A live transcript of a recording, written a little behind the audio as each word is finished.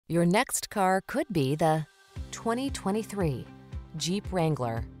Your next car could be the 2023 Jeep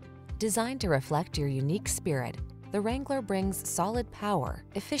Wrangler. Designed to reflect your unique spirit, the Wrangler brings solid power,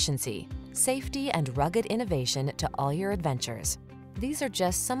 efficiency, safety, and rugged innovation to all your adventures. These are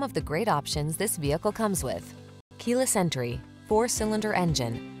just some of the great options this vehicle comes with: keyless entry, 4-cylinder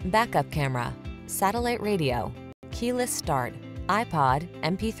engine, backup camera, satellite radio, keyless start, iPod,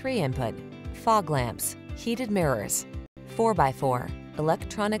 MP3 input, fog lamps, heated mirrors, 4x4,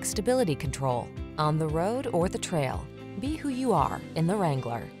 electronic stability control. On the road or the trail, be who you are in the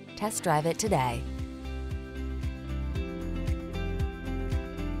Wrangler. Test drive it today.